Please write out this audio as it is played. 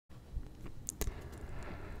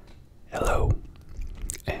Hello,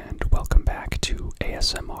 and welcome back to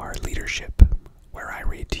ASMR Leadership, where I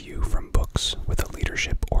read to you from books with a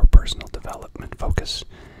leadership or personal development focus,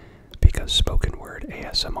 because spoken word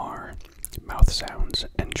ASMR, mouth sounds,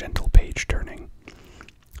 and gentle page turning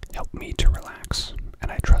help me to relax,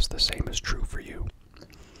 and I trust the same is true for you.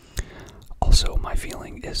 Also, my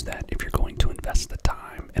feeling is that if you're going to invest the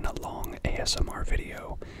time in a long ASMR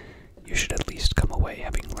video, you should at least come away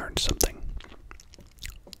having learned something.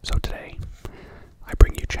 So today, I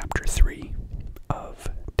bring you Chapter 3 of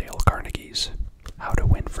Dale Carnegie's How to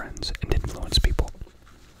Win Friends and Influence People.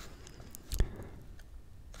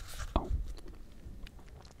 Oh.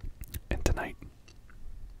 And tonight,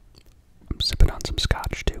 I'm sipping on some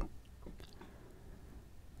Scotch too.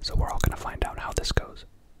 So we're all going to find out how this goes.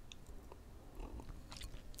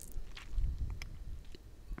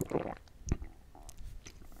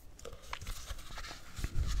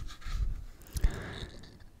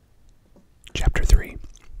 Chapter 3.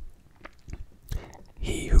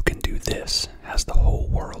 He who can do this has the whole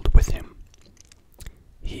world with him.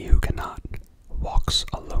 He who cannot walks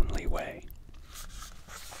a lonely way.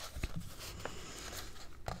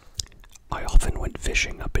 I often went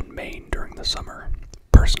fishing up in Maine during the summer.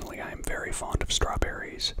 Personally, I am very fond of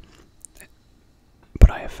strawberries,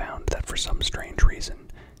 but I have found that for some strange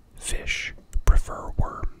reason, fish prefer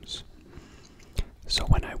worms. So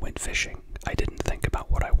when I went fishing, I didn't think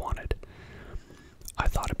about what I wanted. I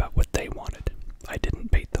thought about what they wanted. I didn't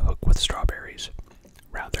bait the hook with strawberries.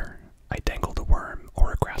 Rather, I dangled a worm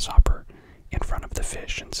or a grasshopper in front of the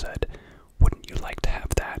fish and said, "Wouldn't you like to have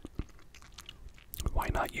that?" Why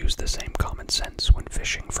not use the same common sense when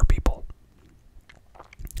fishing for people?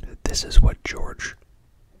 This is what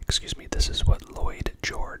Lloyd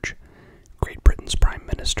George, Great Britain's Prime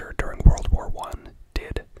Minister during World War I,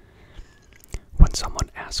 did. When someone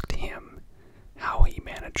asked him how he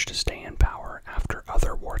managed to stay in power after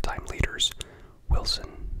other wartime leaders,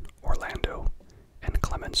 Wilson, Orlando, and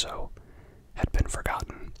Clemenceau, had been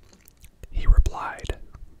forgotten, he replied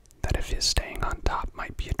that if his staying on top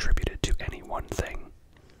might be attributed to any one thing,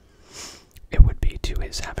 it would be to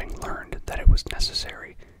his having learned that it was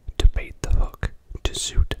necessary to bait the hook to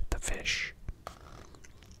suit the fish.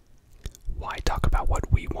 Why talk about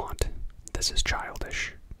what we want? This is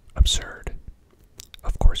childish, absurd.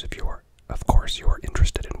 Of course you are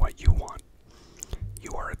interested in what you want.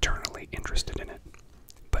 You are eternally interested in it,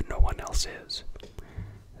 but no one else is.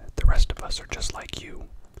 The rest of us are just like you.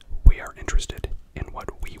 We are interested in what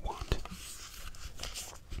we want.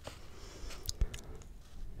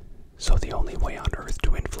 So the only way on earth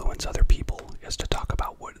to influence other people is to talk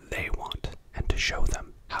about what they want and to show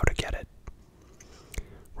them how to get it.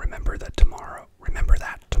 Remember that tomorrow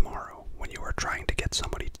when you are trying to get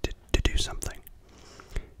somebody to do something.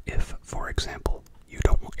 If, for example, you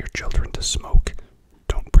don't want your children to smoke,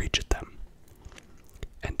 don't preach at them.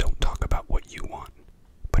 And don't talk about what you want,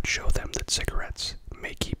 but show them that cigarettes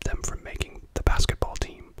may keep them from making the basketball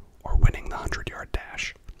team or winning the 100-yard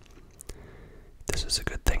dash. This is a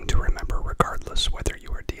good thing to remember regardless whether you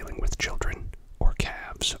are dealing with children or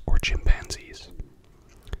calves or chimpanzees.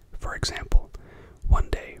 For example, one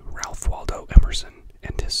day Ralph Waldo Emerson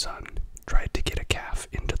and his son tried to get a calf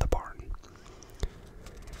into the barn.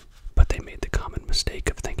 But they made the common mistake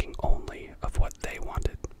of thinking only of what they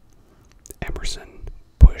wanted. Emerson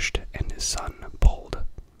pushed and his son pulled,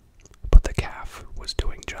 but the calf was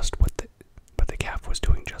doing just what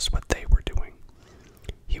they were doing.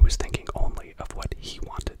 He was thinking only of what he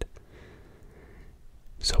wanted.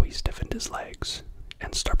 So he stiffened his legs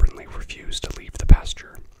and stubbornly refused to leave the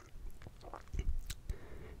pasture.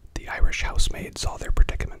 The Irish housemaid saw their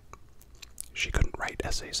predicament. She couldn't write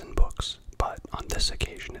essays and books, but on this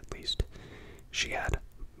occasion at least, she had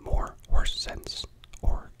more horse sense,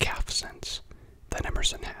 or calf sense, than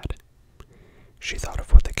Emerson had. She thought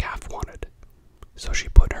of what the calf wanted, so she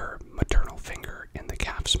put her maternal finger in the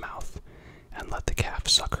calf's mouth and let the calf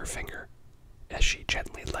suck her finger as she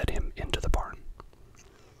gently led him into the barn.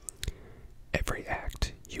 Every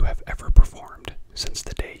act you have ever performed since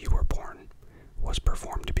the day you were born was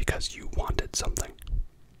performed because you wanted something.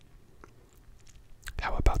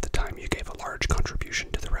 How about the time you gave a large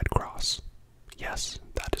contribution to the Red Cross? Yes,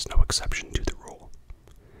 that is no exception to the rule.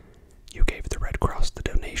 You gave the Red Cross the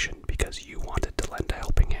donation because you wanted to lend a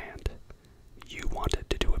helping hand. You wanted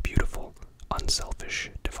to do a beautiful, unselfish,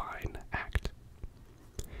 divine act.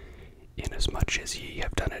 Inasmuch as ye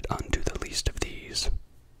have done it unto the least of these,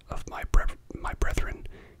 of my brethren,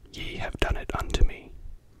 ye have done it unto me.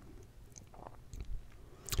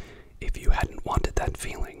 If you hadn't wanted that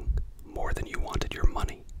feeling more than you wanted your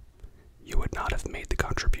money, you would not have made the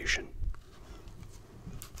contribution.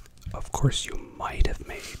 Of course, you might have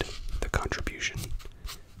made the contribution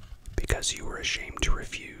because you were ashamed to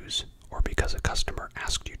refuse or because a customer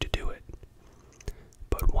asked you to do it.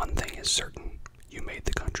 But one thing is certain, you made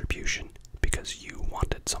the contribution because you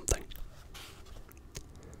wanted something.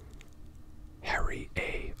 Harry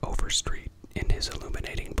A. Overstreet, in his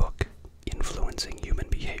illuminating book, Influencing Human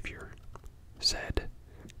Behavior, said,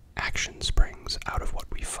 "Action springs out of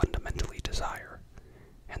what we fundamentally desire,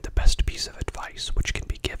 and the best piece of advice which can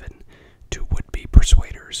be given to would-be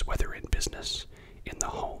persuaders, whether in business, in the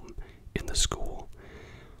home, in the school,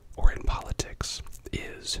 or in politics,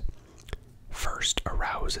 is, first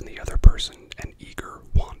arouse in the other person an eager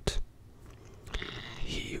want.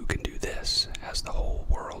 He who can do this has the whole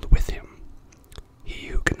world with him. He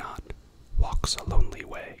who cannot walks a lonely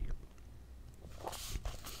way."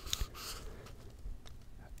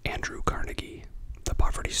 Dale Carnegie, the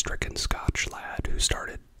poverty-stricken Scotch lad who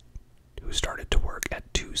started to work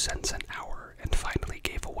at 2 cents an hour and finally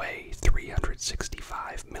gave away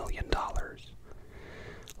 $365 million,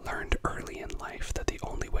 learned early in life that the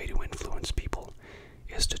only way to influence people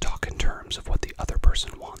is to talk in terms of what the other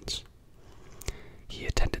person wants. He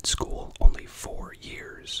attended school only 4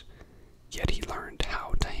 years, yet he learned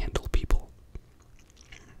how to handle people.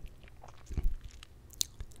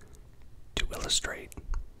 To illustrate,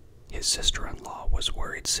 his sister-in-law was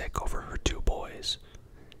worried sick over her 2 boys.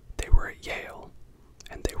 They were at Yale,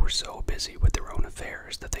 and they were so busy with their own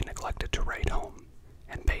affairs that they neglected to write home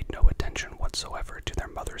and paid no attention whatsoever to their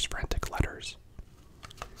mother's frantic letters.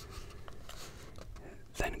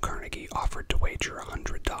 Then Carnegie offered to wager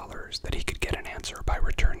 $100 that he could get an answer by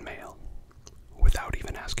return mail, without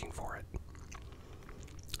even asking for it.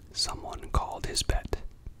 Someone called his bet,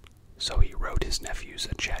 so he wrote his nephews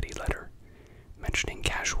a chatty letter, mentioning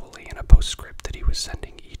casually in a postscript that he was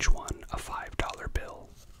sending each one a $5 bill.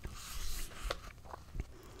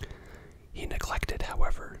 He neglected,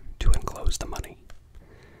 however, to enclose the money.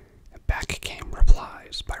 Back came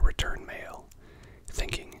replies by return mail,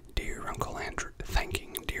 thanking dear Uncle Andrew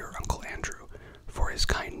for his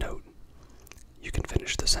kind note. You can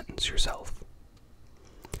finish the sentence yourself.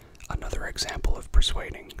 Another example of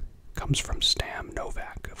persuading comes from Stam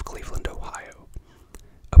Novak of Cleveland, Ohio,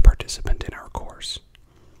 a participant in our course.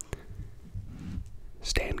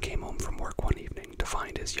 Stan came home from work one evening to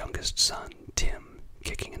find his youngest son, Tim,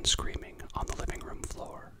 kicking and screaming on the living room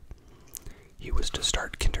floor. He was to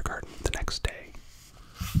start kindergarten the next day,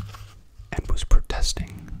 and was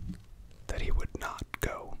protesting that he would not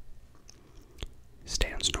go.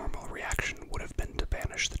 Stan's normal reaction would have been to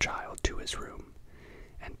banish the child to his room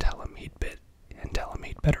and tell him he'd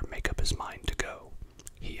better make up his mind to go.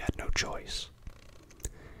 He had no choice.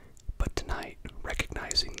 But tonight,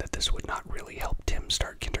 recognizing that this would not really help Tim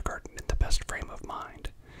start kindergarten in the best frame of mind,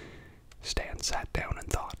 Stan sat down and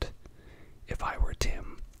thought, if I were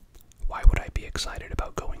Tim, why would I be excited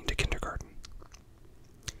about going to kindergarten?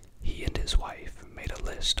 He and his wife made a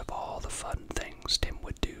list of all the fun things Tim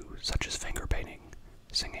would do, such as finger painting,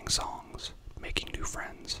 singing songs, making new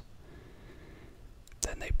friends.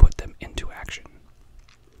 Then they put them into action.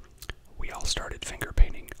 We all started finger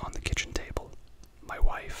painting on the kitchen table. My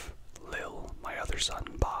wife, Lil, my other son,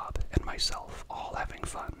 Bob, and myself all having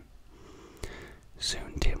fun.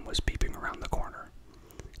 Soon Tim was peeping around the corner.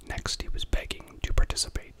 Next he was begging to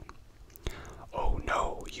participate. Oh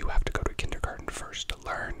no, you have to go to kindergarten first to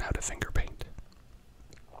learn how to finger paint.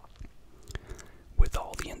 With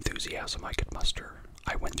all the enthusiasm I could muster,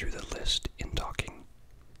 I went through the list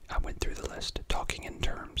talking in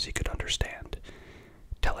terms he could understand,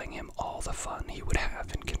 telling him all the fun he would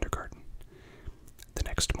have in kindergarten. The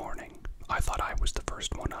next morning, I thought I was the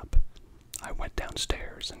first one up. I went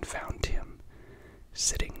downstairs and found Tim,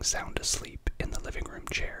 sitting sound asleep in the living room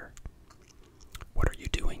chair. "What are you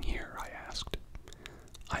doing here?" I asked.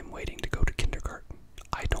 "I'm waiting to go to kindergarten.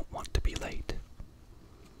 I don't want to be late."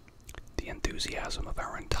 The enthusiasm of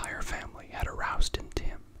our entire family had aroused in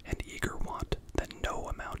Tim an eager want that no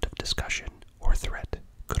amount of discussion or threat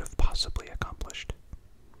could have possibly accomplished.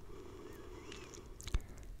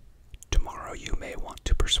 Tomorrow you may want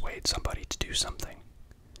to persuade somebody to do something.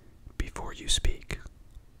 Before you speak,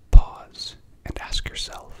 pause and ask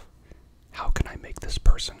yourself, how can I make this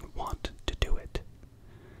person want to do it?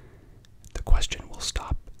 The question will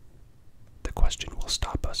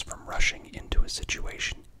stop us from rushing into a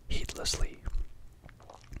situation heedlessly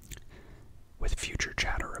with future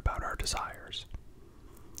chatter about our desires.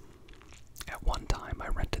 At one time, I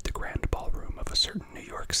rented the grand ballroom of a certain New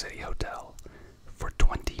York City hotel for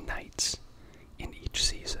 20 nights in each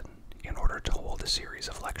season in order to hold a series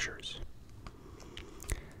of lectures.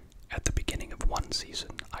 At the beginning of one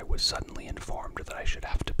season, I was suddenly informed that I should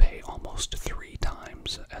have to pay almost 3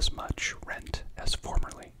 times as much rent as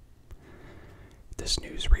formerly. This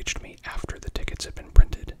news reached me after the tickets had been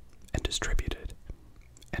printed and distributed,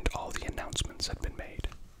 and all the announcements had been made.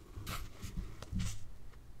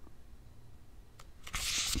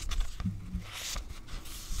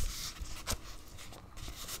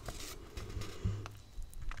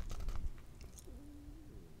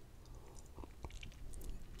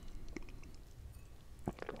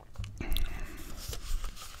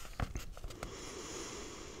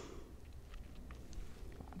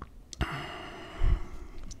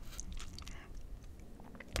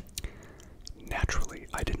 Naturally,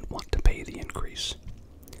 I didn't want to pay the increase,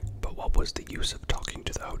 but what was the use of talking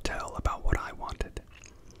to the hotel about what I wanted?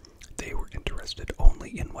 They were interested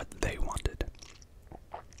only in what they wanted.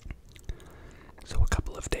 So a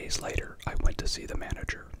couple of days later, I went to see the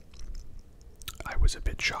manager. "I was a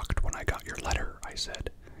bit shocked when I got your letter," I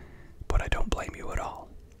said, "but I don't blame you at all.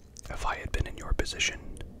 If I had been in your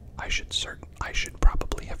position, I should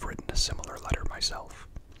probably have written a similar letter myself.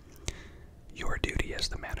 Your duty as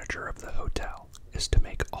the manager of the hotel is to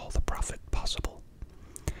make all the profit possible.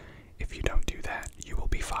 If you don't do that, you will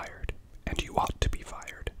be fired, and you ought to be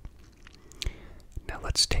fired. Now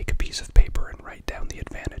let's take a piece of paper and write down the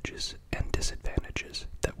advantages and disadvantages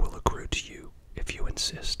that will accrue to you if you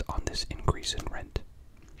insist on this increase in rent."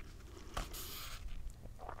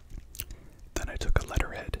 Then I took a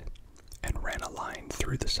letterhead and ran a line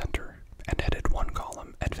through the center and headed one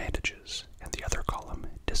column advantages and the other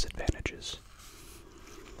column disadvantages.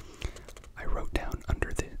 I wrote down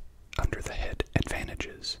under the head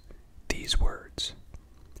advantages these words: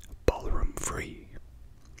 "ballroom free."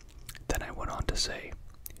 Then I went on to say,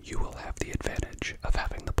 "You will have the advantage of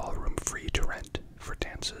having the ballroom free to rent for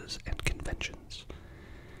dances and conventions.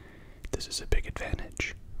 This is a big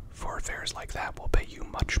advantage, for affairs like that will pay you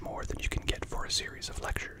much more than you can get for a series of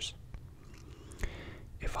lectures.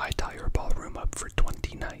 If I tie your ballroom up for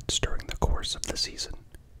 20 nights during the course of the season,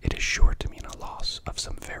 it is sure to mean a loss of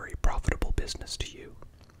some very profitable business to you.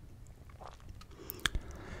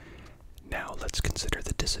 Now let's consider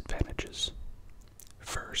the disadvantages.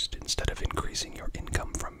 First, instead of increasing your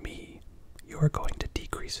income from me, you are going to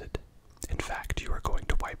decrease it. In fact, you are going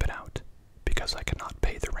to wipe it out, because I cannot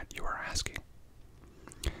pay the rent you are asking.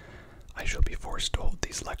 I shall be forced to hold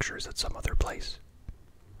these lectures at some other place.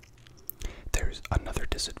 There's another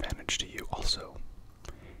disadvantage to you also.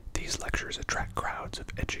 These lectures attract crowds of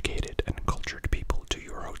educated and cultured people to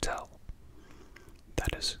your hotel.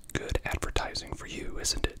 That is good advertising for you,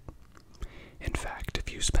 isn't it? In fact,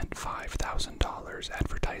 if you spent $5,000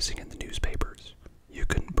 advertising in the newspapers, you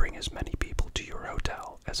couldn't bring as many people to your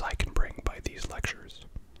hotel as I can bring by these lectures.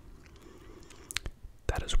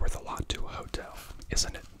 That is worth a lot to a hotel,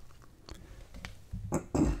 isn't it?"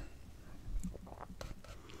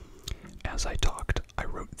 As I talked, I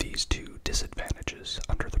wrote these 2 disadvantages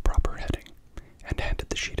under the proper heading and handed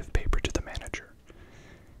the sheet of paper to the manager,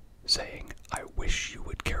 saying, "I wish you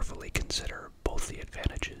would carefully consider both the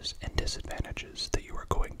advantages and disadvantages that are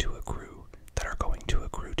going to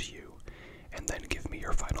accrue to you, and then give me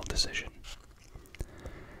your final decision."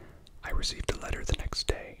 I received a letter the next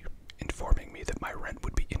day informing me that my rent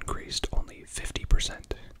would be increased only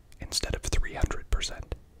 50% instead of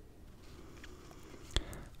 300%.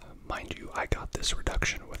 Mind you, I got this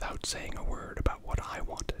reduction without saying a word about what I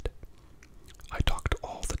wanted. I talked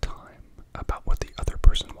all the time about what the other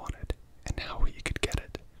person wanted and how he could get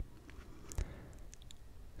it.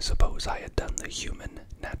 Suppose I had done the human,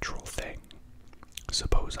 natural thing.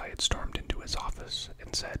 Suppose I had stormed into his office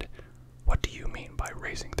and said, "What do you mean by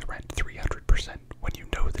raising the rent 300% when you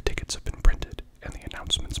know the tickets have been printed and the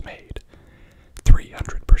announcements made?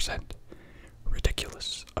 300%.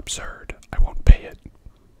 Ridiculous. Absurd. I won't pay it."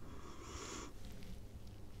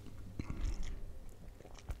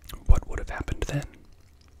 What would have happened then?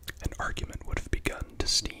 An argument would have begun to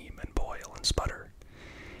steam and boil and sputter.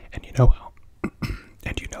 And you know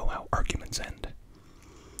how arguments end.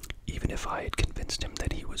 Even if I had convinced him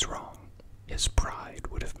that he was wrong, his pride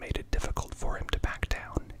would have made it difficult for him to back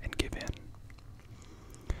down and give in.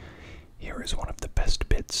 Here is one of the best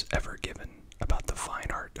bits ever given about the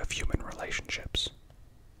fine art of human relationships.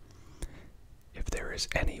 "If there is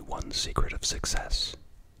any one secret of success,"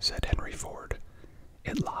 said Henry Ford,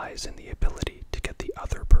 "it lies in the ability to get the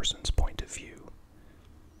other person's point of view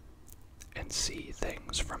and see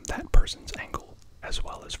things from that person's angle as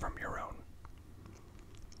well as from your own."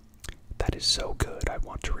 That is so good, I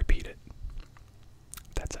want to repeat it.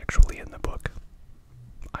 That's actually in the book.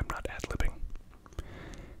 I'm not ad-libbing.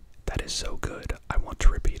 That is so good, I want to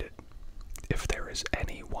repeat it. If there is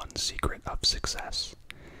any one secret of success,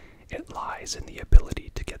 It lies in the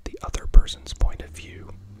ability to get the other person's point of view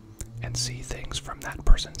and see things from that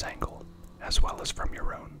person's angle, as well as from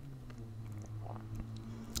your own.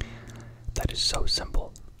 That is so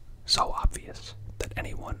simple, so obvious, that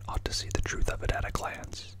anyone ought to see the truth of it at a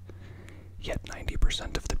glance. Yet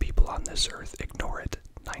 90% of the people on this earth ignore it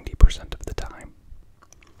 90% of the time.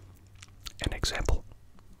 An example.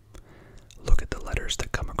 Look at the letters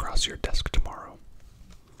that come across your desk tomorrow,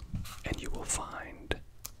 and you will find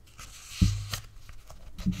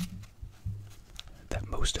that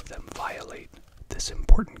most of them violate this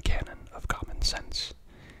important canon of common sense.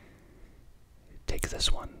 Take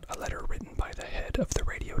this one, a letter written by the head of the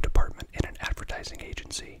radio department in an advertising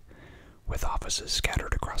agency, with offices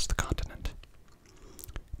scattered across the continent.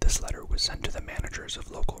 This letter was sent to the managers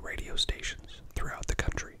of local radio stations throughout the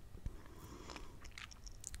country.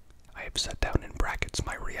 I have set down in brackets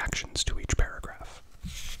my reactions to each paragraph.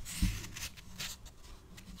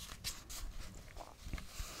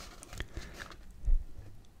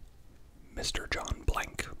 Mr. John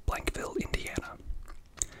Blank, Blankville, Indiana.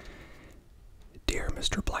 Dear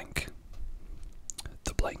Mr. Blank,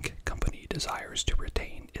 the Blank Company desires to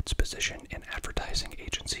retain its position in advertising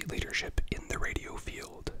agency leadership in the radio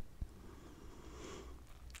field.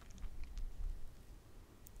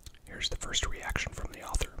 Here's the first reaction from the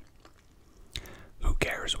author. Who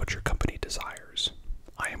cares what your company desires?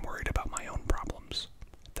 I am worried about my own problems.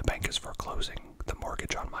 The bank is foreclosing the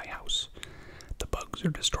mortgage on my house. The bugs are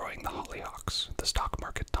destroying the hollyhocks. The stock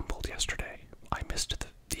market tumbled yesterday. I missed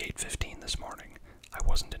the 8:15 this morning. I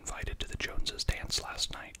wasn't invited to the Joneses' dance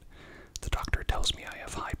last night. The doctor tells me I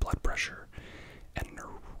have high blood pressure and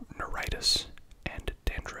neuritis and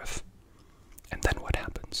dandruff. And then what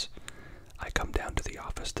happens? I come down to the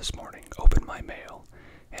office this morning, open my mail,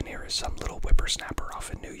 and here is some little whippersnapper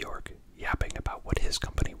off in New York yapping about what his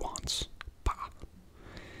company wants. Bah!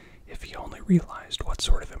 If he only realized what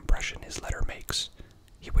sort of impression his letter makes,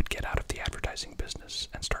 he would get out of the advertising business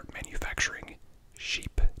and start manufacturing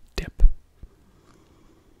sheep dip.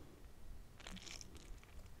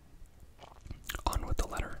 On with the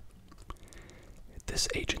letter. This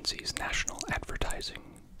agency's national advertising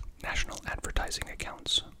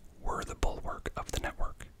accounts were the bulwark of the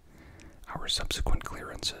network. Our subsequent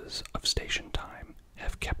clearances of station time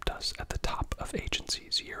have kept us at the top of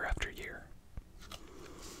agencies year after year.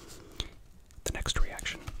 The next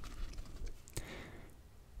reaction.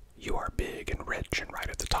 You are big and rich and right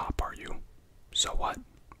at the top, are you? So what?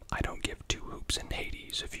 I don't give two hoops in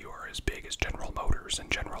Hades if you are as big as General Motors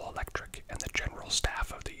and General Electric and the General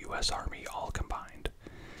Staff of the U.S. Army all combined.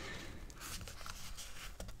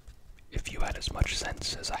 If you had as much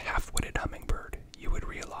sense as a half-witted hummingbird, you would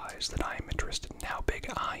realize that I am interested in how big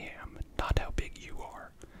I am, not how big you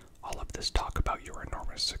are. All of this talk about your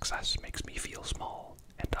enormous success makes me feel small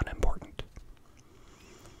and unimportant.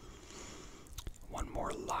 One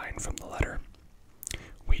more line from the letter.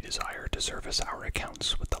 We desire to service our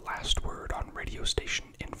accounts with the last word on radio station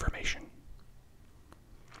information.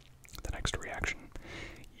 The next reaction.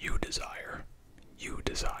 You desire,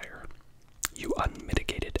 you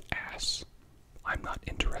unmitigated ass. I'm not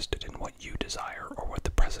interested in what you desire or what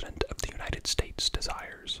the President of the United States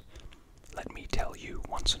desires. Let me tell you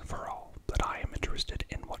once and for all that I am interested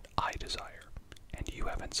in what I desire, and you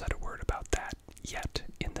haven't said a word about that yet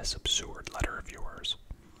in this absurd letter of yours.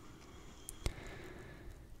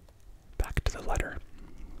 Back to the letter.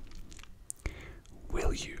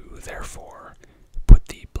 Will you, therefore, put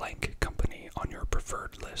the Blank Company on your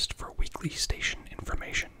preferred list for weekly station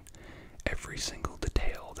information? Every single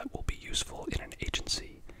detail that will be useful in an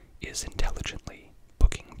agency is intelligently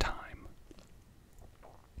booking time.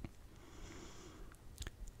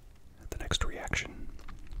 The next reaction.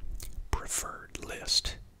 Preferred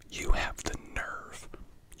list. You have the nerve.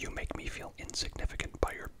 You make me feel insignificant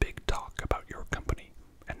by your big talk about your company,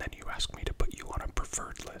 and then you ask me to put you on a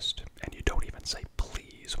preferred list, and you don't even say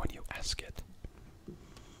please when you ask it.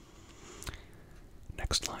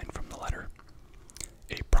 Next line from the letter.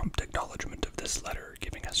 A prompt acknowledgement of this letter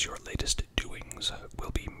giving us your latest doings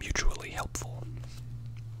will be mutually helpful.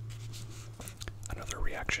 Another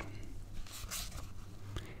reaction.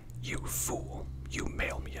 You fool, you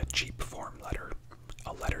mail me a cheap form letter.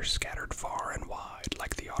 A letter scattered far and wide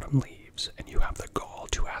like the autumn leaves, and you have the gall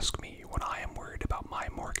to ask me when I am worried about my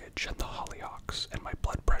mortgage and the hollyhocks and my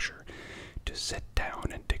blood pressure to sit down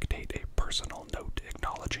and dictate a personal note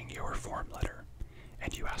acknowledging your form letter,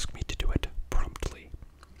 and you ask me to do it promptly.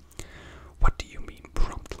 What do you mean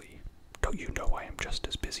promptly? Don't you know I am just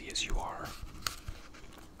as busy as you are?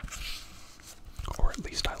 Or at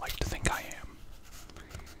least I like to think I am.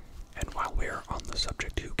 And while we're on the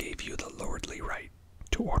subject, who gave you the lordly right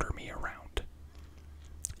to order me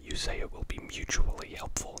You say it will be mutually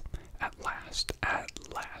helpful. At last,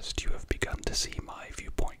 you have begun to see my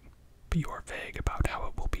viewpoint, but you are vague about how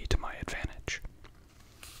it will be to my advantage.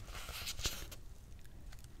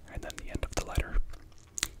 And then the end of the letter.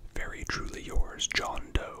 Very truly yours, John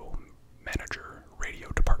Doe, Manager, Radio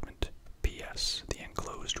Department. P.S. The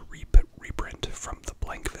enclosed reprint from the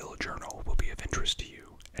Blankville Journal will be of interest to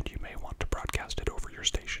you, and you may want to broadcast it over your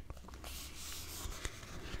station.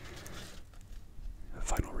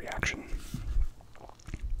 Final reaction.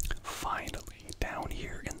 Finally, down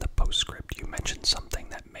here in the postscript, you mentioned something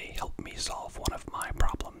that may help me solve one of my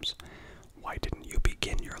problems. Why didn't you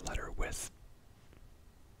begin your letter with,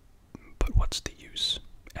 "But what's the use?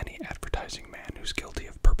 Any advertising man who's guilty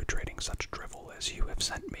of perpetrating such drivel as you have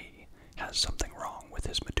sent me has something wrong with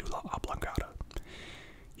his medulla oblongata.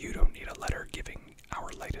 You don't need a letter giving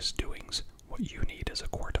our latest doings. What you need is a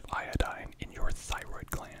quart of iodine in your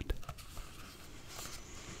thyroid gland."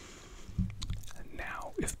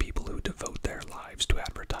 Now, if people who devote their lives to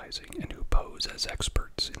advertising and who pose as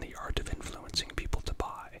experts in the art of influencing people to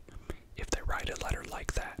buy, if they write a letter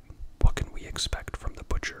like that, what can we expect from the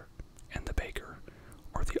butcher and the baker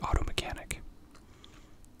or the auto mechanic?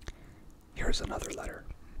 Here's another letter,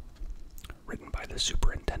 written by the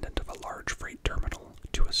superintendent of a large freight terminal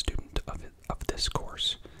to a student of this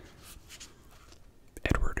course,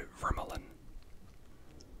 Edward Vermeulen.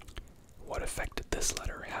 What effect did this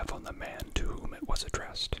letter have on the man to whom it was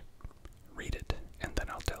addressed? Read it, and then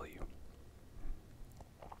I'll tell you.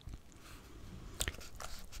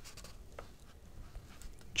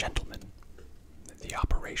 Gentlemen, the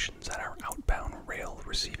operations at our outbound rail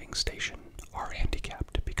receiving station are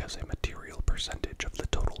handicapped because a material percentage of the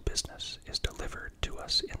total business is delivered to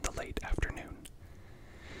us in the late afternoon.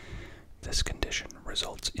 This condition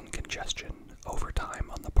results in congestion, overtime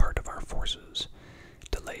on the part of our forces,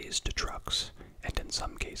 delays to trucks, and in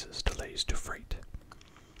some cases delays to freight.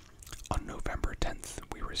 On November 10th,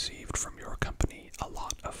 we received from your company a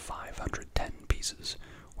lot of 510 pieces,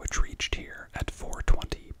 which reached here at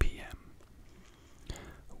 4:20 p.m.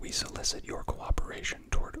 We solicit your cooperation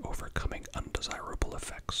toward overcoming undesirable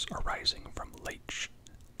effects arising from late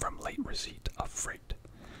receipt of freight.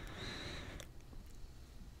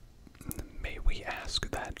 May we ask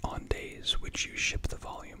that on days which you ship the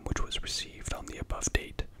volume which was received on the above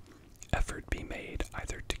date, effort be made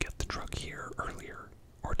either to get the truck here earlier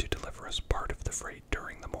or to deliver us part of the freight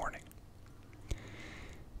during the morning.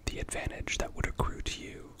 The advantage that would accrue to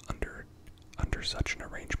you under such an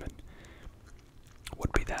arrangement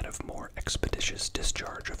would be that of more expeditious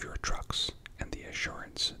discharge of your trucks and the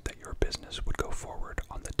assurance that your business would go forward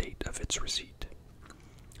on the date of its receipt.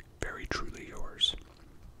 Very truly yours.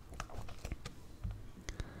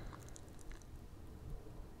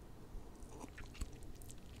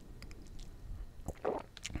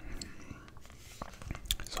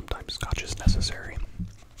 Sometimes Scotch is necessary.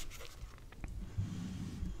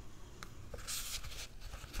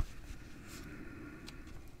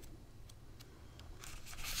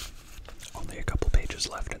 Only a couple pages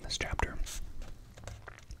left in this chapter.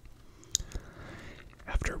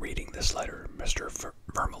 After reading this letter, Mr.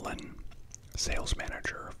 Vermeulen, sales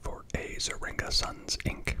manager for A. Zaringa Sons,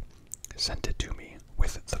 Inc., sent it to me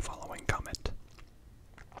with the following comment.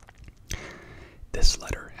 This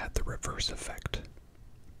letter had the reverse effect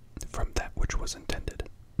from that which was intended.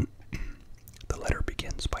 The letter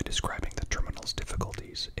begins by describing the terminal's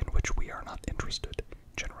difficulties, in which we are not interested,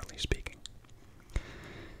 generally speaking.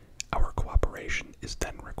 Our cooperation is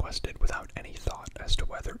then requested without any thought as to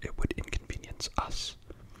whether it would inconvenience us.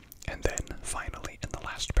 And then, finally, in the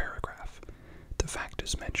last paragraph, the fact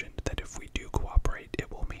is mentioned that if we do cooperate, it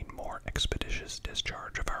will mean more expeditious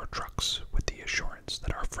discharge of our trucks with the assurance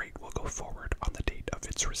that our freight will go forward on the date of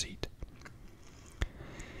its receipt.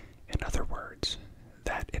 In other words,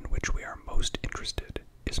 that in which we are most interested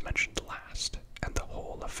is mentioned last, and the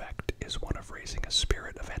whole effect is one of raising a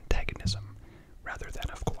spirit of antagonism rather than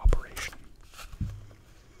of cooperation.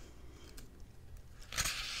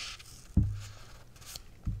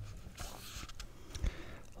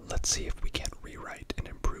 Let's see if we can't rewrite and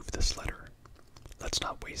improve this letter. Let's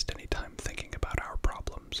not waste any time thinking about our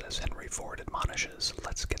problems. As Henry Ford admonishes,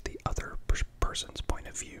 let's get the other person's point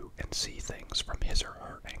of view and see things from his or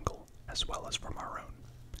her angle, as well as from our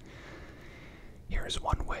own. Here's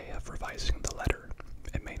one way of revising the letter.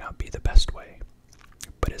 It may not be the best way,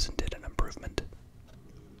 but isn't it an improvement?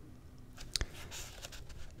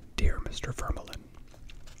 Dear Mr. Vermeulen,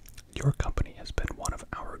 your company has been one of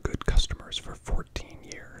our good customers for 14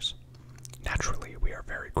 years. Naturally, we are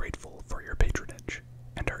very grateful for your patronage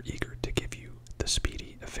and are eager to give you the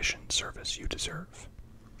speedy, efficient service you deserve.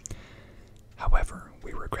 However,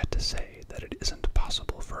 we regret to say that it isn't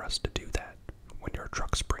possible for us to do that when your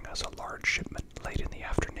trucks bring us a large shipment late in the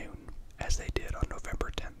afternoon, as they did on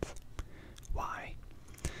November 10th. Why?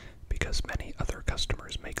 Because many other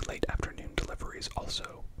customers make late afternoon deliveries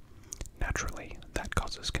also. Naturally, that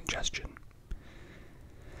causes congestion.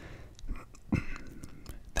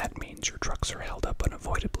 That means your trucks are held up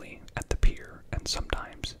unavoidably at the pier, and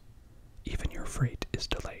sometimes even your freight is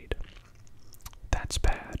delayed. That's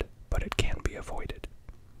bad, but it can be avoided.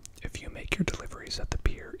 If you make your deliveries at the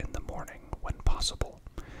pier in the morning when possible,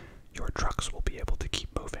 your trucks will be able to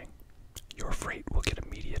keep moving, your freight will get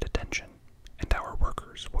immediate attention, and our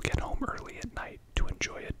workers will get home early at night to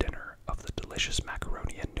enjoy a dinner of the delicious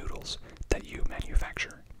macaroni and noodles that you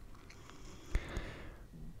manufacture.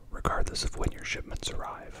 Regardless of when your shipments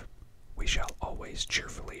arrive, we shall always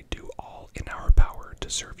cheerfully do all in our power to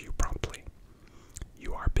serve you promptly.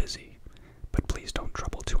 You are busy, but please don't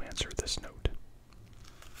trouble to answer this note.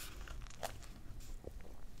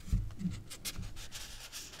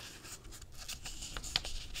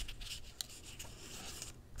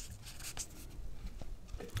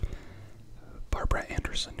 Barbara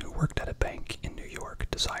Anderson, who worked at a bank in New York,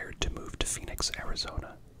 desired to move to Phoenix,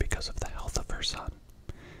 Arizona because of the health of her son.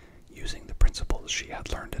 Using the principles she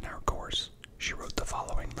had learned in our course, she wrote the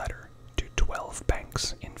following letter to 12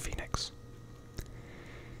 banks in Phoenix.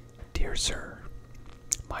 Dear Sir,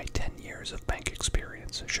 my 10 years of bank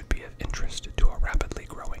experience should be of interest to a rapidly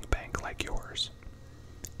growing bank like yours.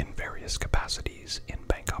 In various capacities in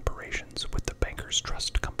bank operations with the Bankers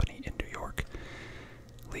Trust Company in New York,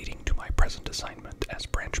 leading to my present assignment as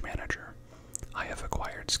branch manager, I have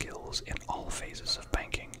acquired skills in all phases of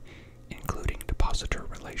banking, including depositor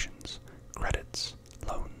relations, credits,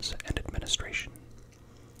 loans, and administration.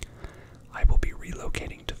 I will be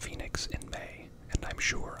relocating to Phoenix in May, and I'm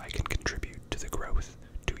sure I can contribute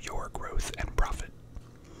to your growth and profit.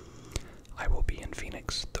 I will be in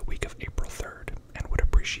Phoenix the week of April 3rd and would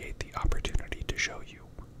appreciate the opportunity to show you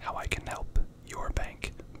how I can help your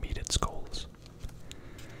bank meet its goals.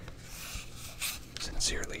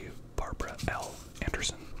 Sincerely, Barbara L.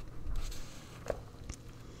 Anderson.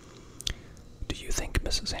 Do you think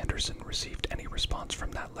Mrs. Anderson received any response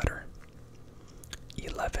from that letter?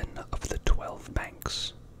 11 of the 12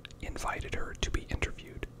 banks invited her to be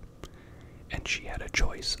interviewed, and she had a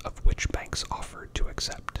choice of which banks offered to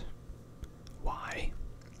accept. Why?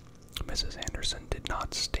 Mrs. Anderson did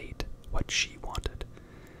not state what she wanted,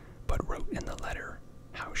 but wrote in the letter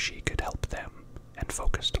how she could help them and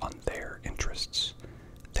focused on their interests,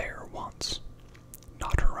 their wants,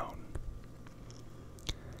 not her own.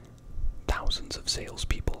 Thousands of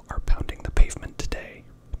salespeople are pounding the pavement today,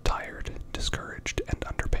 tired, discouraged, and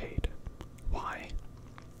underpaid. Why?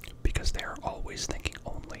 Because they are always thinking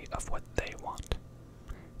only of what they want.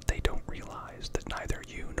 They don't realize that neither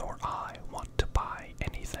you nor I want to buy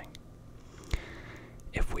anything.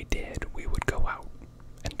 If we did, we would go out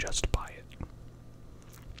and just buy it.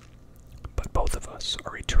 But both of us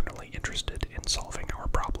are eternally interested in solving our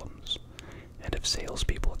problems, and if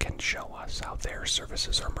salespeople can show us how their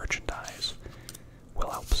services are merchandise, we'll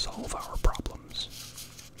help solve our problems.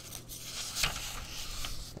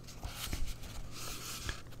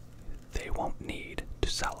 They won't need to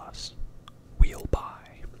sell us. We'll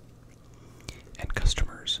buy. And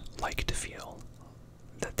customers like to feel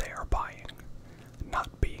that they are buying,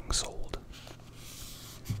 not being sold.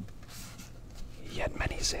 Yet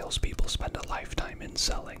many salespeople spend a lifetime in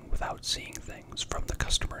selling without seeing things from the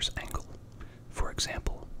customer's angle. For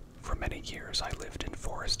example, for many years I lived in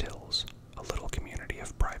Forest Hills, a little community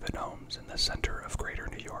of private homes in the center of Greater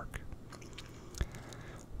New York.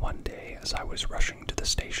 One day, as I was rushing to the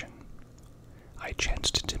station, I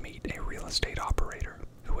chanced to meet a real estate operator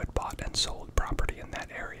who had bought and sold property in that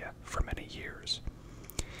area for many years.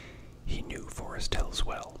 He knew Forest Hills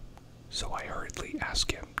well, so I hurriedly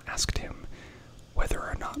asked him whether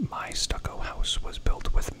or not my stucco house was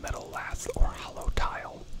built with metal lath or hollow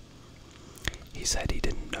tile. He said he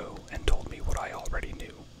didn't know and told me what I already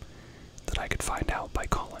knew, that I could find out by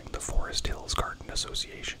calling the Forest Hills Garden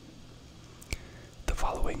Association. The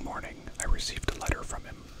following morning, I received a letter from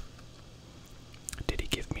him. Did he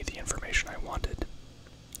give me the information I wanted?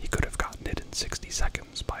 He could have gotten it in 60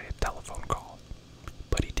 seconds by a telephone call,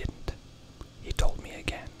 but he didn't. He told me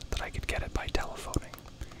again that I could get it by telephoning,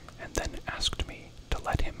 and then asked me to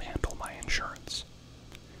let him handle my insurance.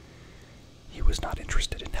 He was not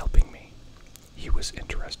interested in helping me. He was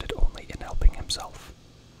interested only in helping himself.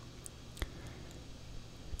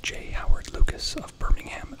 J. Howard Lucas of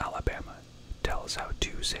Birmingham, Alabama, tells how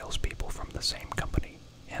two salespeople from the same company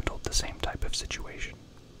handled the same type of situation.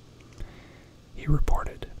 He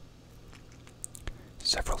reported,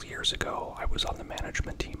 Several years ago, I was on the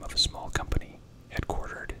management team of a small company.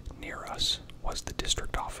 Headquartered near us was the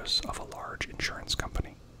district office of a large insurance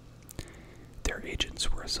company. Their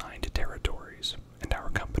agents were assigned territories, and our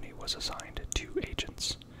company was assigned 2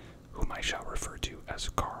 agents, whom I shall refer to as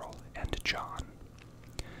Carl and John.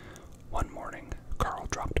 One morning, Carl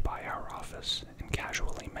dropped by our office and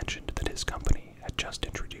casually mentioned that his company had just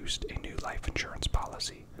introduced a new life insurance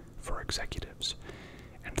policy for executives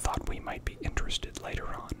and thought we might be interested later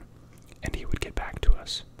on, and he would get back to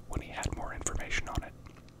us when he had more information on it.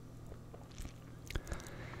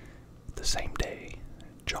 The same day,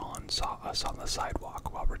 John saw us on the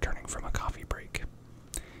sidewalk while returning from a coffee break,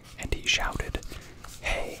 and he shouted,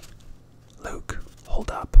 "Hey, Luke,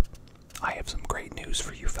 hold up. I have some great news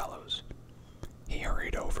for you fellows." He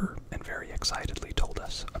hurried over and very excitedly told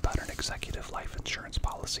us about an executive life insurance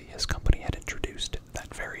policy his company had introduced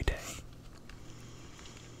that very day.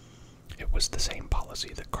 It was the same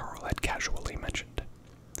policy that Carl had casually mentioned.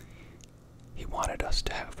 He wanted us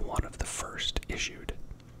to have one of the first issued.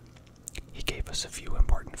 He gave us a few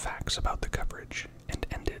important facts about the coverage and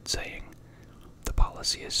ended saying, "The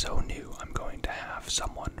policy is so new, I'm going to have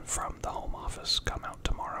someone from the home office come out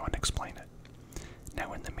tomorrow and explain it.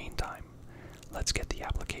 Now in the meantime, let's get the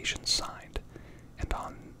application signed and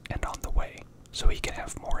on the way so he can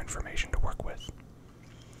have more information to work with."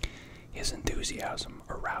 His enthusiasm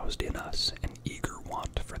aroused in us an eager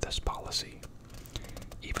want for this policy,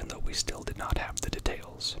 even though we still did not have the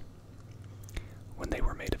details. When they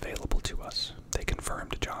were made available to us, they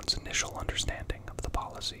confirmed John's initial understanding of the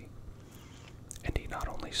policy, and he not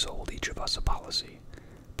only sold each of us a policy,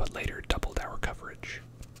 but later doubled our coverage.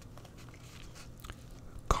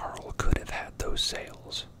 Carl could have had those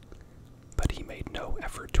sales, but he made no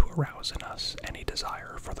effort to arouse in us any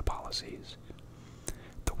desire for the policies.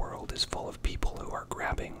 The world is full of people who are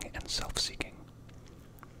grabbing and self-seeking,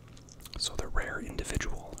 so the rare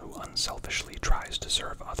individual who unselfishly tries to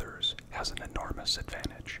serve others has an enormous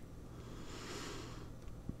advantage.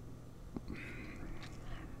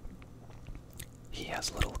 He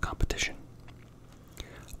has little competition.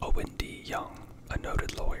 Owen D. Young, a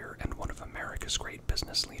noted lawyer and one of America's great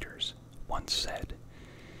business leaders, once said,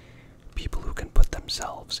 "People who can put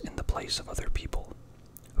themselves in the place of other people,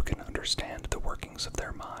 who can understand the workings of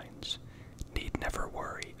their minds, need never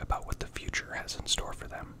worry about what the future has in store for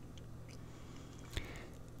them."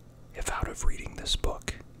 If out of reading this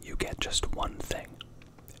book you get just one thing,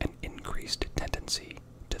 an increased tendency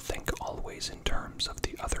to think always in terms of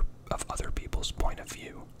other people's point of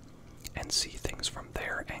view and see things from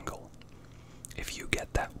their angle, if you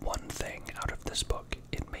get that one thing out of this book,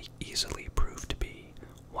 it may easily prove to be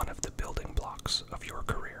one of the building blocks of your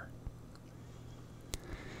career.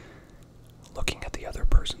 Looking at the other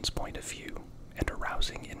person's point of view and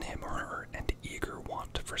arousing in him or her an eager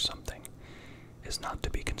want for something is not to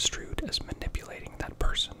be construed as manipulating that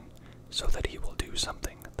person so that he will do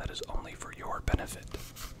something that is only for your benefit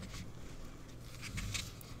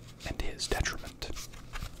and his detriment.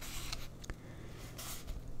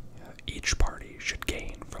 Each party should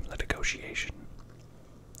gain from the negotiation.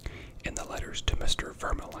 In the letters to Mr.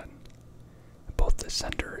 Vermeulen, both the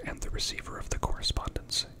sender and the receiver of the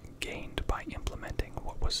correspondence gained by implementing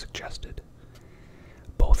what was suggested.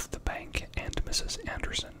 Both the bank and Mrs.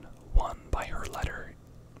 Anderson won by her letter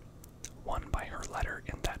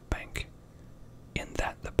in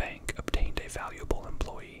that the bank obtained a valuable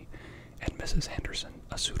employee and Mrs. Anderson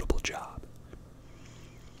a suitable job.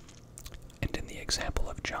 And in the example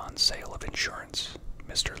of John's sale of insurance,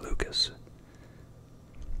 Mr. Lucas,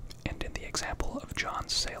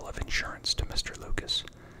 to Mr. Lucas,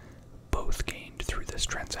 both gained through this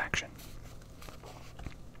transaction.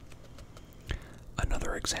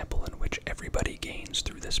 Another example in which everybody gains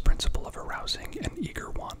through this principle of arousing an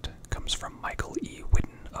eager want comes from Michael E.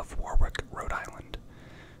 Whitten of Warwick, Rhode Island,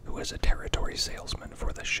 who is a territory salesman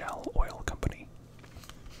for the Shell Oil Company.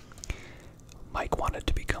 Mike wanted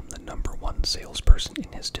to become the #1 salesperson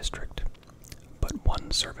in his district, but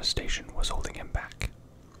one service station was holding him back.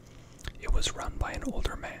 It was run by an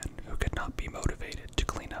older man who could not be motivated to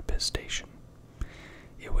clean up his station.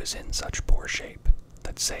 It was in such poor shape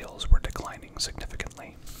that sales were declining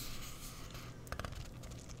significantly.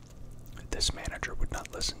 This manager would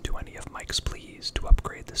not listen to any of Mike's pleas to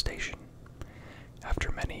upgrade the station.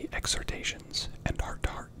 After many exhortations and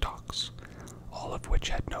heart-to-heart talks, all of which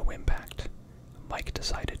had no impact, Mike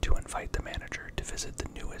decided to invite the manager to visit the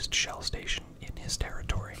newest Shell station in his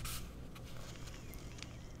territory.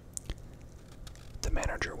 The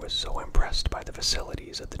manager was so impressed by the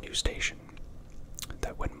facilities at the new station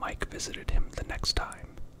that when Mike visited him the next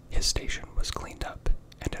time, his station was cleaned up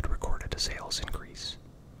and had recorded a sales increase.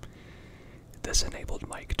 This enabled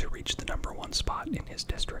Mike to reach the #1 spot in his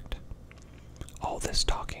district. All this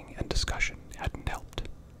talking and discussion hadn't helped,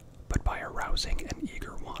 but by arousing an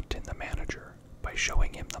eager want in the manager, by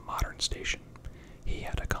showing him the modern station, he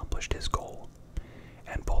had accomplished his goal,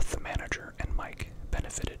 and both the manager and Mike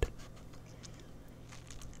benefited.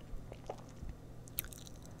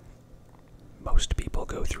 Most people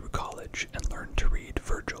go through college and learn to read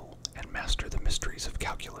Virgil and master the mysteries of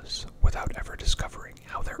calculus without ever discovering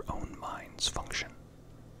how their own minds function.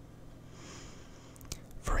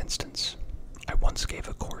 For instance, I once gave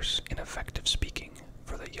a course in effective speaking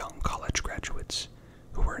for the young college graduates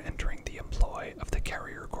who were entering the employ of the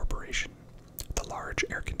Carrier Corporation, the large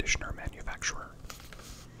air conditioner manufacturer.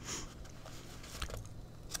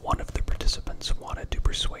 One of the participants wanted to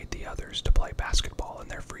persuade the others to play basketball in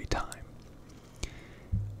their free time.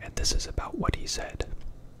 And this is about what he said.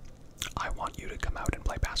 "I want you to come out and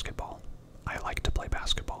play basketball. I like to play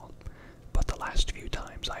basketball, but the last few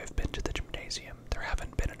times I have been to the gymnasium, there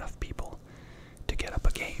haven't been enough people to get up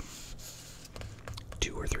a game.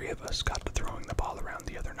 2 or 3 of us got to throwing the ball around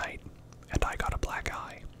the other night, and I got a black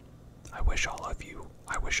eye. I wish all of you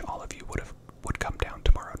would come down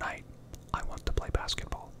tomorrow night. I want to play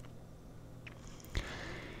basketball."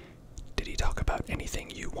 Did he talk about anything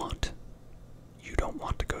you want? You don't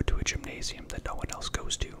want to go to a gymnasium that no one else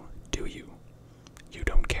goes to, do you? You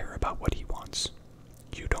don't care about what he wants.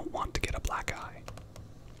 You don't want to get a black eye.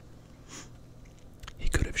 He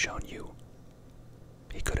could have shown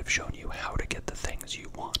you how to get the things you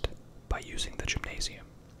want by using the gymnasium.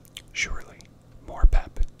 Surely, more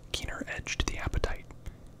pep, keener edge to the appetite,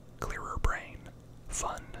 clearer brain,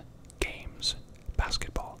 fun, games,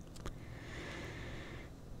 basketball.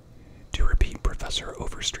 To repeat Professor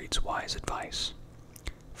Overstreet's wise advice,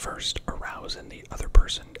 first arouse in the other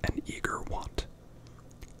person an eager want.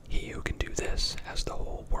 He who can do this has the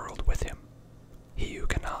whole world with him. He who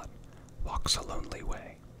cannot walks a lonely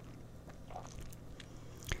way.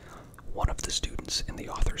 One of the students in the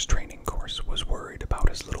author's training course was worried about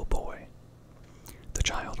his little boy. The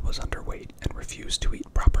child was underweight and refused to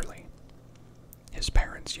eat properly. His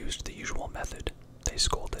parents used the usual method. They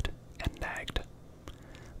scolded and nagged.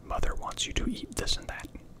 "Mother wants you to eat this and that.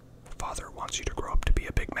 Father wants you to grow up to be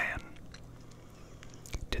a big man."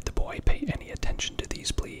 Did the boy pay any attention to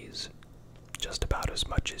these pleas? Just about as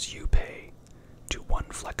much as you pay to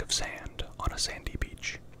one fleck of sand on a sandy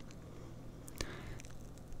beach.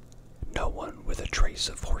 No one with a trace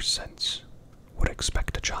of horse sense would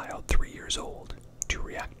expect a child 3 years old to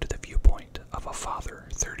react to the viewpoint of a father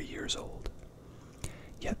 30 years old.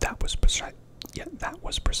 Yet that was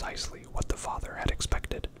precisely what the father had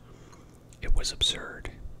expected. It was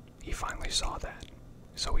absurd. He finally saw that.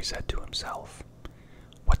 So he said to himself,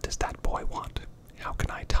 "What does that boy want? How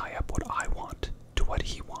can I tie up what I want to what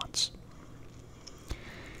he wants?"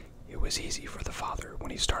 It was easy for the father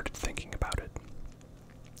when he started thinking about it.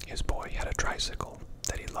 His boy had a tricycle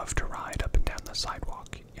that he loved to ride up and down the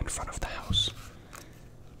sidewalk in front of the house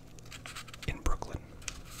in Brooklyn.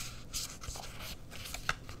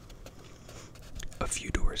 A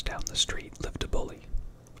few doors down the street lived a bully,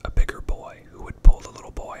 a bigger boy who would pull the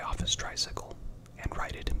little boy off his tricycle and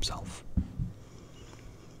ride it himself.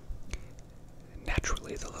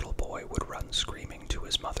 Naturally, the little boy would run screaming to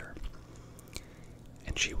his mother,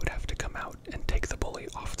 and she would have to come out and take the bully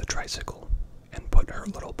off the tricycle and put her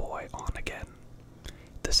little boy on again.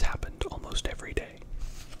 This happened almost every day.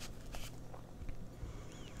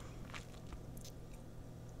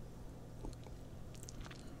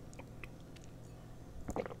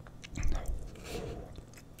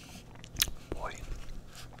 Boy,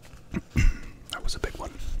 that was a big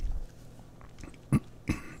one.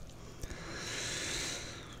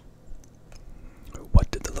 What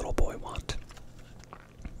did the little boy want?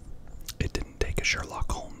 It didn't take a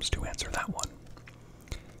Sherlock Holmes to answer that one.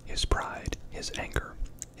 His pride, his anger,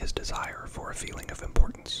 his desire for a feeling of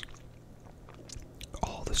importance,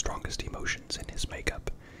 all the strongest emotions in his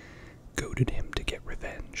makeup, goaded him to get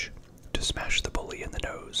revenge, to smash the bully in the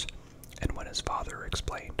nose, and when his father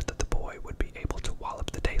explained that the boy would be able to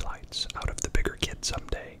wallop the daylights out of the bigger kid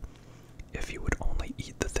someday, if he would only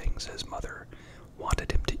eat the things his mother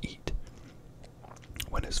wanted him to eat,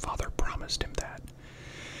 when his father promised him that,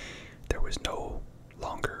 there was no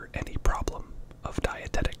longer any problem of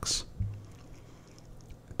dietetics.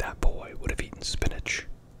 That boy would have eaten spinach,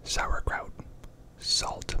 sauerkraut,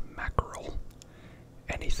 salt mackerel,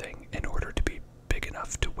 anything in order to be big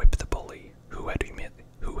enough to whip the bully who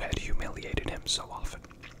had humiliated him so often.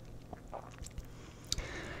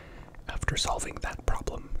 After solving that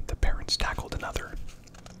problem, the parents tackled another.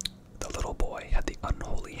 The little boy had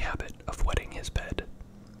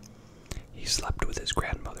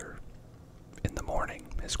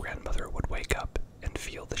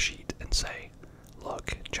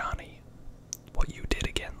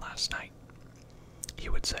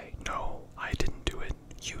No, I didn't do it.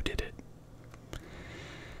 You did it.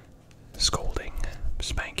 Scolding,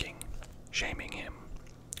 spanking, shaming him,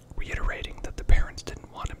 reiterating that the parents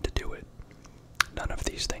didn't want him to do it. None of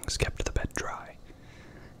these things kept the bed dry.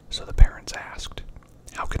 So the parents asked,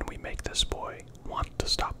 how can we make this boy want to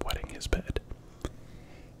stop wetting his bed?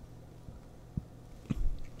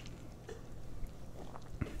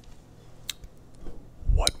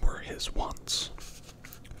 What were his wants?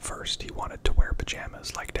 First, he wanted to wear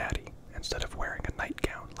pajamas like Daddy instead of wearing a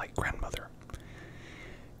nightgown like Grandmother.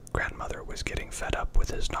 Grandmother was getting fed up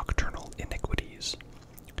with his nocturnal iniquities,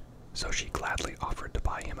 so she gladly offered to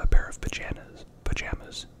buy him a pair of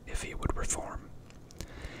pajamas if he would reform.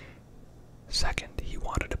 Second, he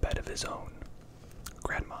wanted a bed of his own.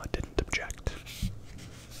 Grandma didn't object.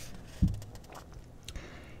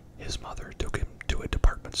 His mother took him to a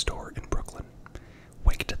department store in Brooklyn,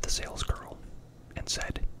 winked at the salesgirl, and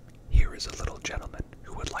said, "Here is a little gentleman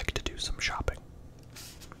who would like to do some shopping."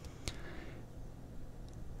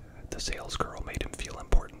 The salesgirl made him feel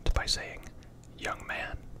important by saying, "Young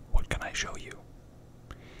man, what can I show you?"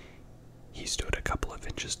 He stood a couple of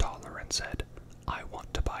inches taller and said, "I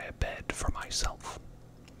want to buy a bed for myself."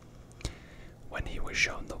 When he was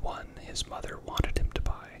shown the one his mother wanted him to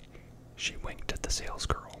buy, she winked at the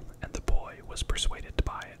salesgirl, and the boy was persuaded to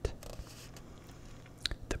buy it.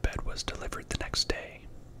 The bed was delivered the next day,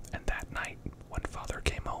 and that night, when Father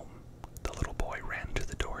came home, the little boy ran to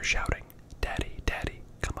the door shouting, "Daddy, Daddy,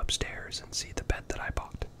 come upstairs and see the bed that I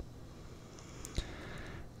bought."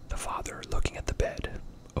 The father, looking at the bed,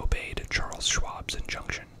 obeyed Charles Schwab's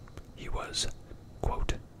injunction. He was,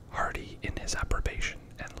 quote, hearty in his approbation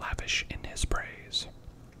and lavish in his praise.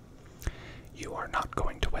 "You are not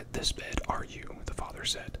going to wet this bed, are you?" the father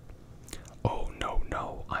said. "Oh, no,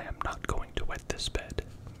 no, I am not going to wet this bed."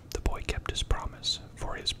 The boy kept his promise,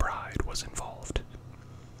 for his pride was involved.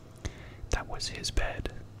 That was his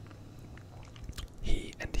bed.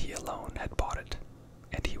 He and he alone had bought it,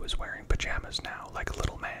 and he was wearing pajamas now like a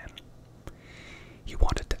little man. He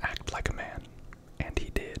wanted to act like a man, and he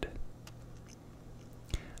did.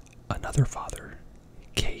 Another father,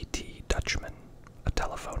 K.T. Dutchman, a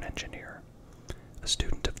telephone engineer, a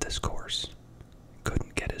student of this course,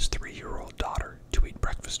 couldn't get his 3-year-old daughter to eat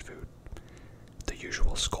breakfast food. The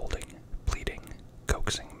usual scolding, pleading,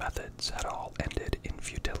 coaxing methods had all ended in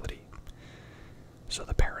futility. So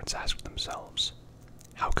the parents asked themselves,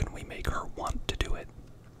 how can we make her want to do it?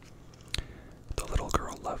 The little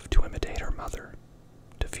girl loved to imitate her mother,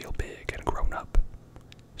 to feel big and grown up.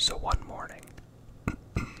 So one morning,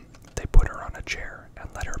 they put her on a chair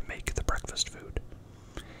and let her make the breakfast food.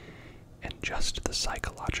 And at just the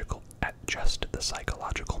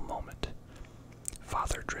psychological moment,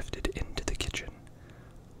 Father drifted into the kitchen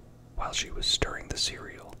while she was stirring the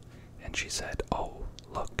cereal, and she said, "Oh,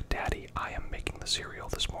 look, Daddy, I am making the cereal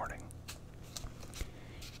this morning."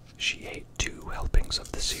 She ate 2 helpings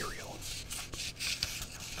of the cereal.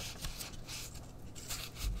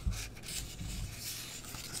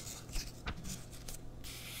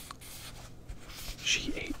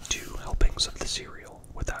 She ate 2 helpings of the cereal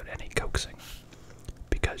without any coaxing,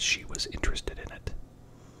 because she was interested in it.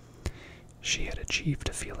 She had achieved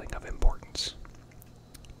a feeling of importance.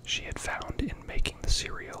 She had found in making the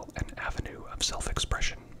cereal an avenue of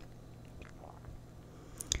self-expression.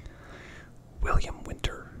 William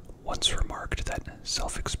Winter once remarked that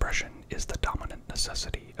self-expression is the dominant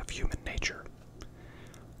necessity of human nature.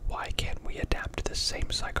 Why can't we adapt this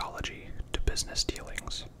same psychology to business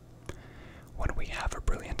dealings? When we have a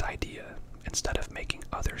brilliant idea, instead of making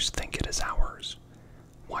others think it is ours,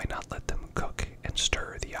 why not let them cook and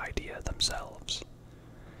stir the idea themselves?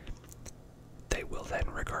 They will then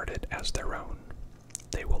regard it as their own.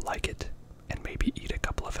 They will like it, and maybe eat a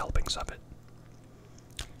couple of helpings of it.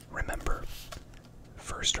 Remember,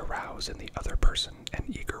 first arouse in the other person an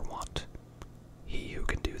eager want. He who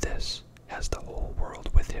can do this has the whole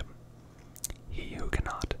world with him. He who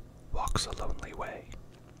cannot walks a lonely way.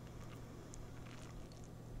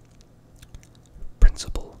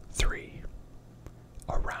 Principle 3.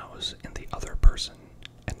 Arouse in the other person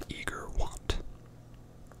an eager want.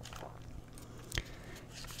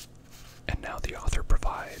 And now the author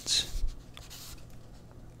provides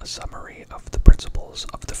a summary of the principles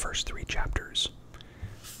of the first 3 chapters,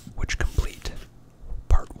 which complete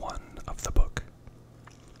part 1 of the book.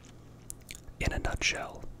 In a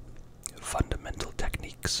nutshell, fundamental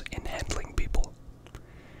techniques in handling people.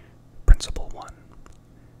 Principle 1.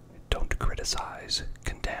 Don't criticize,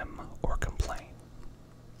 condemn, or complain.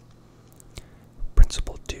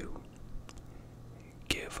 Principle 2.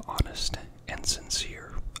 Give honest and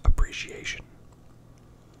sincere appreciation.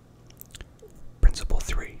 Principle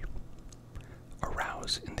 3.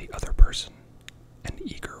 arouse in the other person an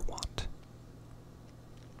eager want.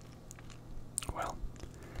 Well,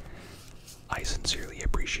 I sincerely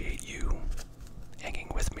appreciate you hanging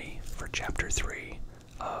with me for Chapter 3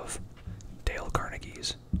 of Dale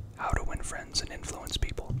Carnegie's How to Win Friends and Influence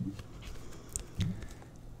People.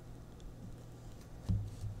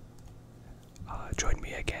 Join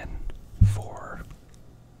me again for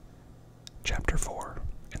Chapter 4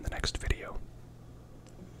 in the next video.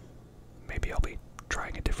 Maybe I'll be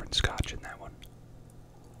trying a different Scotch in that one.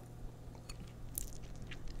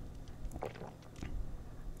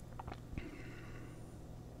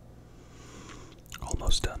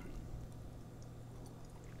 Almost done.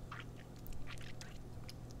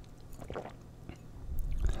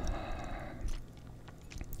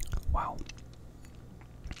 Wow.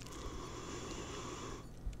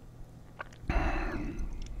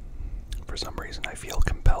 For some reason, I feel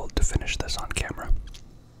compelled to finish this on camera.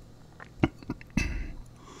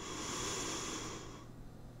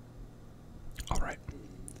 All right.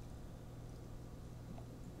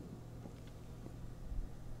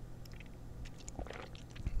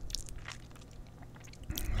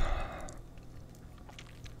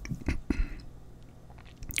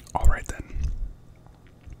 All right then.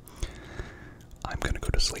 I'm gonna go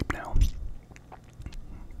to sleep now.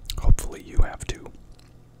 Hopefully you have